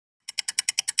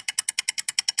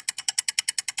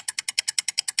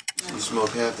You smoke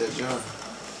half that jar.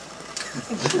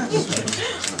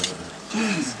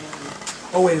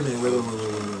 Oh, wait a minute. Wait.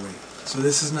 So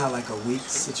this is not like a week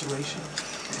situation?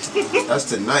 That's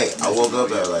tonight. I woke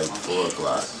up at like 4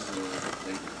 o'clock.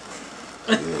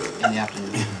 Yeah. In the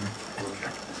afternoon.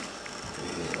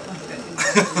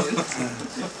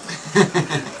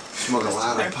 Smoke a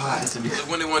lot of pot.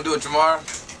 When they want to do it tomorrow?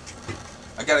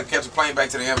 I gotta catch a plane back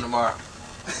to the M tomorrow.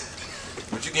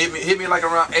 But you can hit me like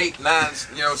around 8, 9,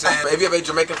 you know what I'm saying? Have you ever ate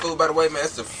Jamaican food, by the way, man?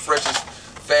 It's the freshest,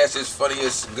 fastest,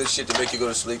 funniest, good shit to make you go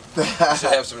to sleep. You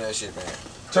should have some of that shit, man.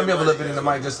 Turn me up a little bit in the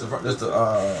mic, just the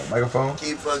microphone.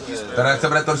 Keep fucking spinning. What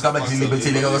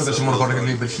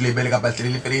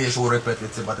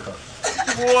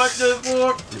the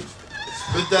fuck?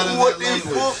 Put that in that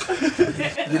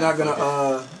language. You're not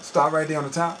gonna start right there on the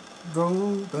top? Go,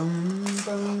 boom,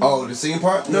 boom. Oh, the singing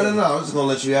part? No. I was just gonna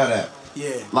let you have that.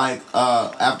 Yeah. Like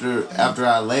after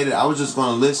I laid it, I was just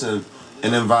gonna listen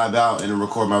and then vibe out and then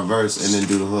record my verse and then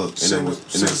do the hook and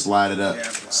then slide it up.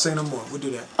 Say no more. We'll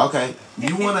do that. Okay.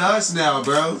 You one of us now,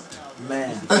 bro.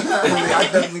 Man. I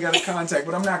definitely got a contact,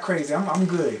 but I'm not crazy. I'm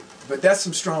good. But that's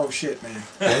some strong shit, man.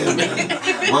 Hey, man.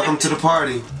 Welcome to the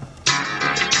party.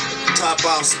 Top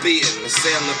off speeding, let's say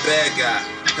I'm the bad guy.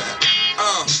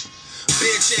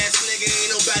 Bitch ass nigga,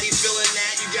 ain't nobody feeling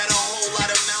that. You got a whole lot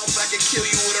of mouth, I can kill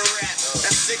you with a rap.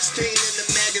 That's 16 in the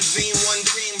magazine, one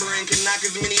chambering. Can knock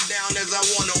as many down as I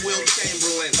want, a Will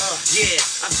Chamberlain. Yeah,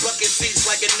 I bucket seats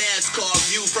like a NASCAR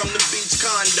view from the beach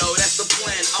condo. That's the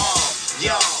plan. Oh,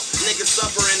 y'all, niggas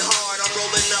suffering hard. I'm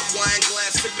rolling up wine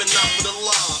glass, sipping up for the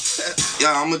law.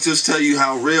 Yeah, I'ma just tell you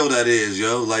how real that is,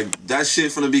 yo. Like, that shit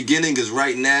from the beginning is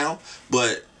right now,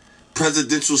 but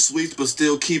presidential suites but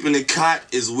still keeping it cot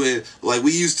is when, like,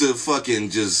 we used to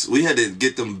fucking we had to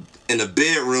get them in the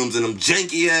bedrooms in them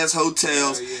janky ass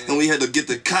hotels, and we had to get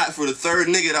the cot for the third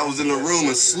nigga that was in the room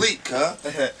and sleep, huh?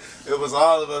 It was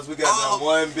all of us. We got that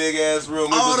one big ass room.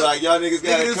 We was like, y'all niggas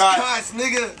got a cot. Cots,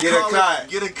 nigga. Get a cot.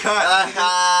 Get a cot.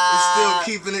 It's still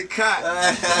keeping it cot.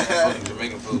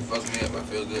 Jamaican food fucks me up. I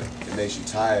feel good. It makes you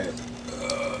tired.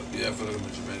 Yeah, I feel like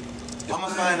I'm Jamaican. I'm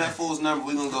gonna find that fool's number.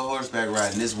 We gonna go horseback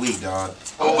riding this week, dog.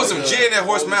 I'm gonna put some gin in that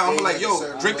horse mouth. I'm like,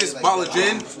 yo, drink this bottle of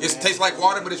gin. It tastes like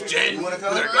water, but it's gin. You wanna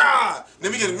come? Like, ah!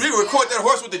 Then we can record that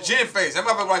horse with the gin face. That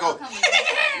motherfucker like, oh.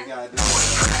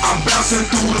 I'm bouncing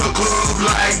through the club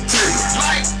like Tigger.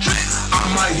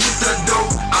 I might hit the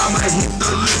dope, I might hit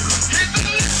the liquor.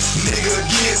 Nigga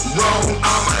get wrong,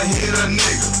 I'ma hit a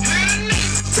nigga.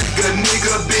 Take a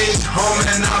nigga bitch home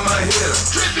and I'ma hit her.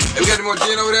 Hey, we got any more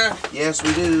gin over there? Yes,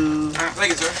 we do.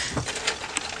 Thank you, sir.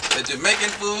 The Jamaican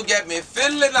food got me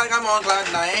feeling like I'm on cloud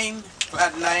 9.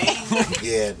 Cloud 9.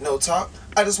 Yeah, no talk.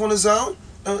 I just want to zone.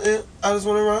 I just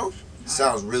want to roam.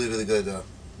 Sounds really, really good, though.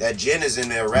 That gin is in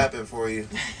there rapping for you.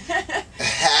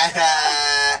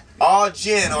 All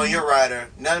gin on your rider.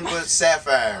 Nothing but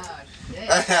sapphire.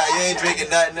 You ain't drinking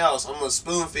nothing else. I'm going to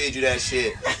spoon feed you that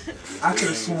shit. I could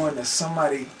have sworn that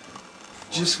somebody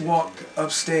just walked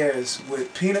upstairs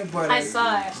with peanut butter,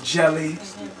 jelly,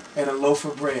 and a loaf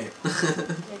of bread.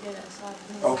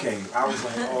 Okay, I was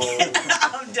like, oh.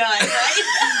 I'm done,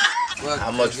 right?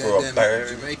 How much for a bird?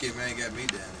 Jamaican man got me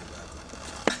down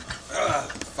here.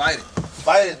 Fight it.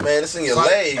 Fight it, man. It's in your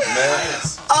leg, man.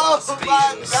 Oh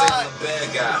my God. Bad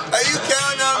guy. Are you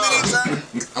counting how many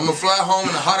times? I'm gonna fly home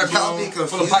in a hot air Y'all be balloon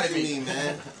full of potted confusing meat. me,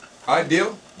 man. Alright,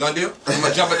 deal? Done deal? I'm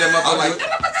gonna jump at that motherfucker like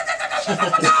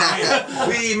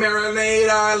we marinate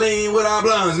our lean with our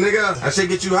blunts, nigga. I should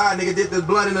get you high, nigga. Dip the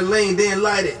blunt in the lean, then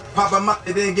light it. Pop 'em up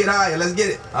and then get higher. Let's get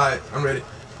it. Alright, I'm ready.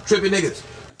 Trippy niggas.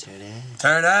 Turn it.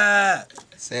 Turn up.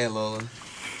 Say it, Lola.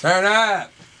 Turn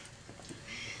up.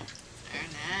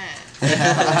 We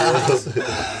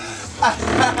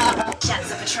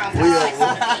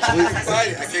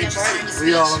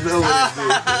all know what it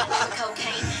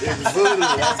is. It's voodoo.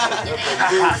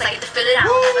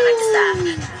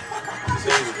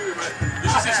 You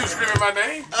should see she was screaming my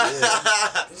name.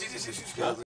 Yeah.